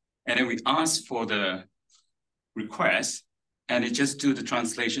 and then we ask for the request, and it just do the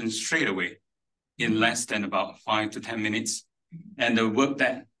translation straight away in less than about 5 to 10 minutes. And the work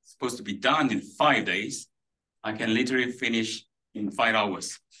that's supposed to be done in 5 days, I can literally finish in 5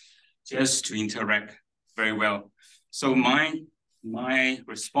 hours just to interact very well. So my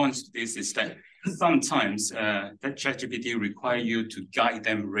response to this is that sometimes that ChatGPT require you to guide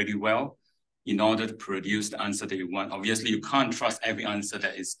them really well in order to produce the answer that you want. Obviously, you can't trust every answer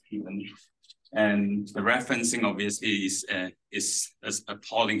that is given. And the referencing obviously is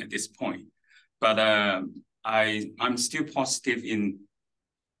appalling at this point. But I'm still positive in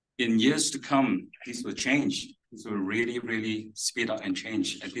years to come, this will change. This will really, really speed up and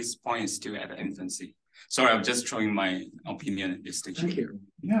change. At this point, it's still at the infancy. Sorry, I'm just showing my opinion at this stage. Thank you.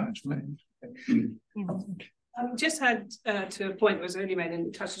 Yeah, it's fine. Just had to a point that was earlier made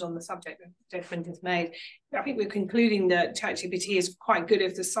and touched on the subject that Declan has made. I think we're concluding that ChatGPT is quite good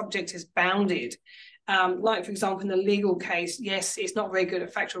if the subject is bounded. Like, for example, in the legal case, yes, it's not very good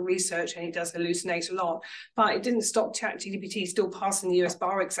at factual research and it does hallucinate a lot, but it didn't stop ChatGPT still passing the US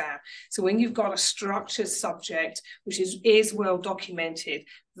bar exam. So when you've got a structured subject, which is well documented,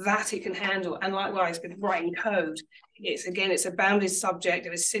 that it can handle, and likewise with writing code, it's a bounded subject,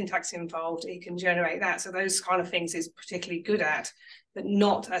 there is syntax involved, it can generate that. So those kind of things is particularly good at, but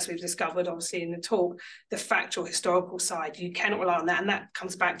not, as we've discovered obviously in the talk, the factual historical side. You cannot rely on that, and that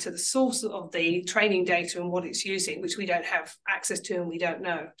comes back to the source of the training data and what it's using, which we don't have access to and we don't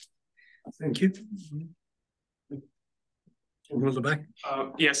know. Thank you.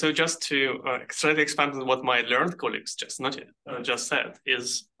 Yeah, so just to slightly expand on what my learned colleagues just said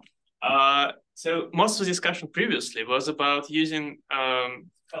is, so most of the discussion previously was about using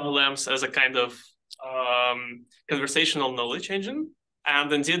LLMs as a kind of conversational knowledge engine,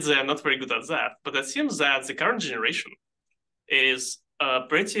 and indeed they're not very good at that. But it seems that the current generation is a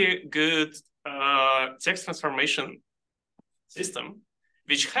pretty good text transformation system,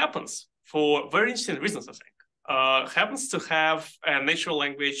 which happens for very interesting reasons, I think. Happens to have a natural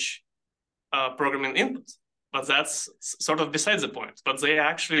language programming input, but that's sort of besides the point. But they are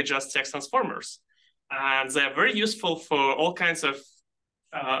actually just text transformers, and they're very useful for all kinds of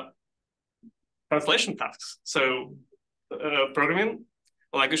translation tasks. So programming,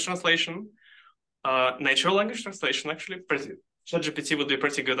 language translation, natural language translation, actually, ChatGPT would be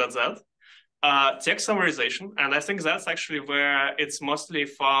pretty good at that. Text summarization, and I think that's actually where it's mostly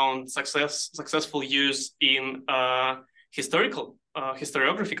found successful use in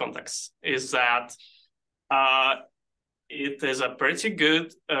historiography contexts, is that it is a pretty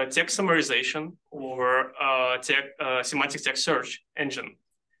good text summarization or semantic text search engine.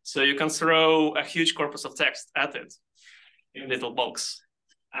 So you can throw a huge corpus of text at it, in a little box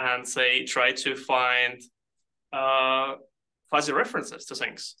and say, try to find fuzzy references to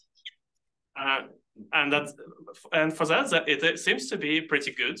things. And for that, it seems to be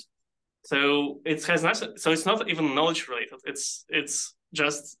pretty good. So it has nice. So it's not even knowledge related. It's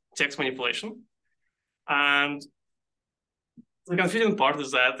just text manipulation. And the confusing part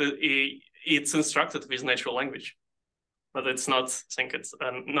is that it's instructed with natural language, but it's not. I think it's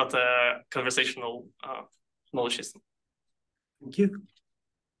not a conversational knowledge system. Thank you.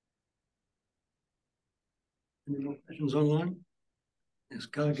 Any more questions online? Yes,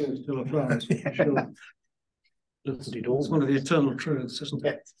 cargo still applies. Sure. It's one of the eternal truths, isn't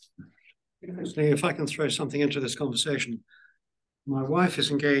it? If I can throw something into this conversation, my wife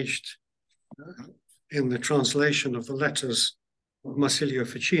is engaged in the translation of the letters of Marsilio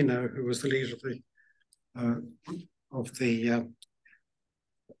Ficino, who was the leader of the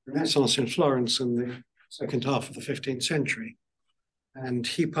Renaissance in Florence in the second half of the 15th century. And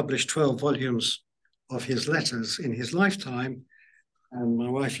he published 12 volumes of his letters in his lifetime. And my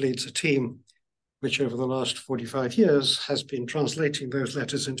wife leads a team which over the last 45 years has been translating those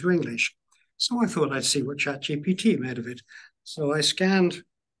letters into English. So I thought I'd see what ChatGPT made of it. So I scanned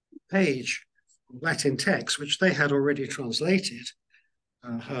a page of Latin text, which they had already translated,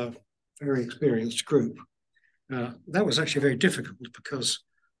 her very experienced group. That was actually very difficult because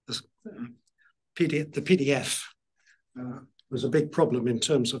the PDF was a big problem in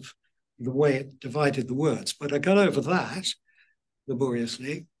terms of the way it divided the words. But I got over that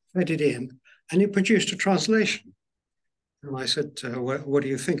laboriously, fed it in, and it produced a translation. And I said to her, what do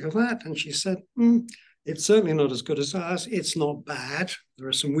you think of that? And she said, it's certainly not as good as ours. It's not bad. There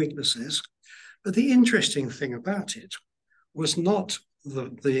are some weaknesses. But the interesting thing about it was not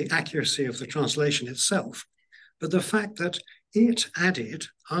the accuracy of the translation itself, but the fact that it added,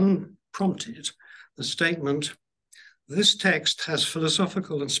 unprompted, the statement, this text has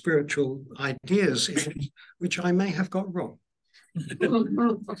philosophical and spiritual ideas in it, which I may have got wrong.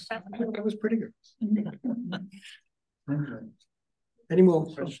 That was pretty good. Any more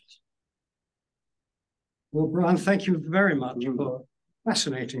questions? Well, Brian, thank you very much for a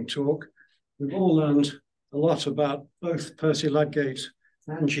fascinating talk. We've all learned a lot about both Percy Ludgate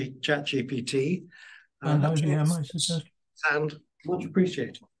and ChatGPT. And IBM, I suggest. And much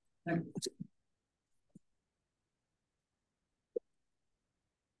appreciated. Thank you.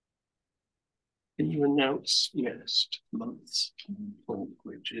 Can you announce next month's talk,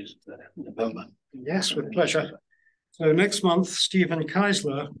 which is November? Yes, with pleasure. So next month, Stephen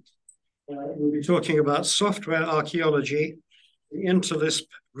Keisler will be talking about software archaeology, the Interlisp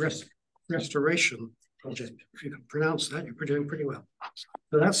restoration project. If you can pronounce that, you're doing pretty well.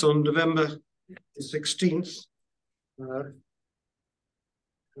 So that's on November the 16th.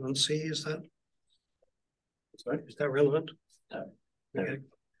 Everyone see, is that relevant? No. Okay.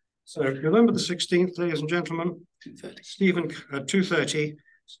 So November the 16th, ladies and gentlemen, 2:30,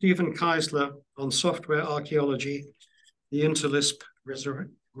 Stephen Keisler on software archaeology, the Interlisp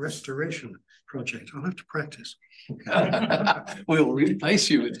restoration project. I'll have to practice. We'll replace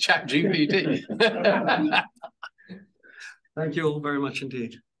you with ChatGPT. Thank you all very much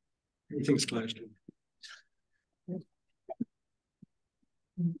indeed. Meeting's closed.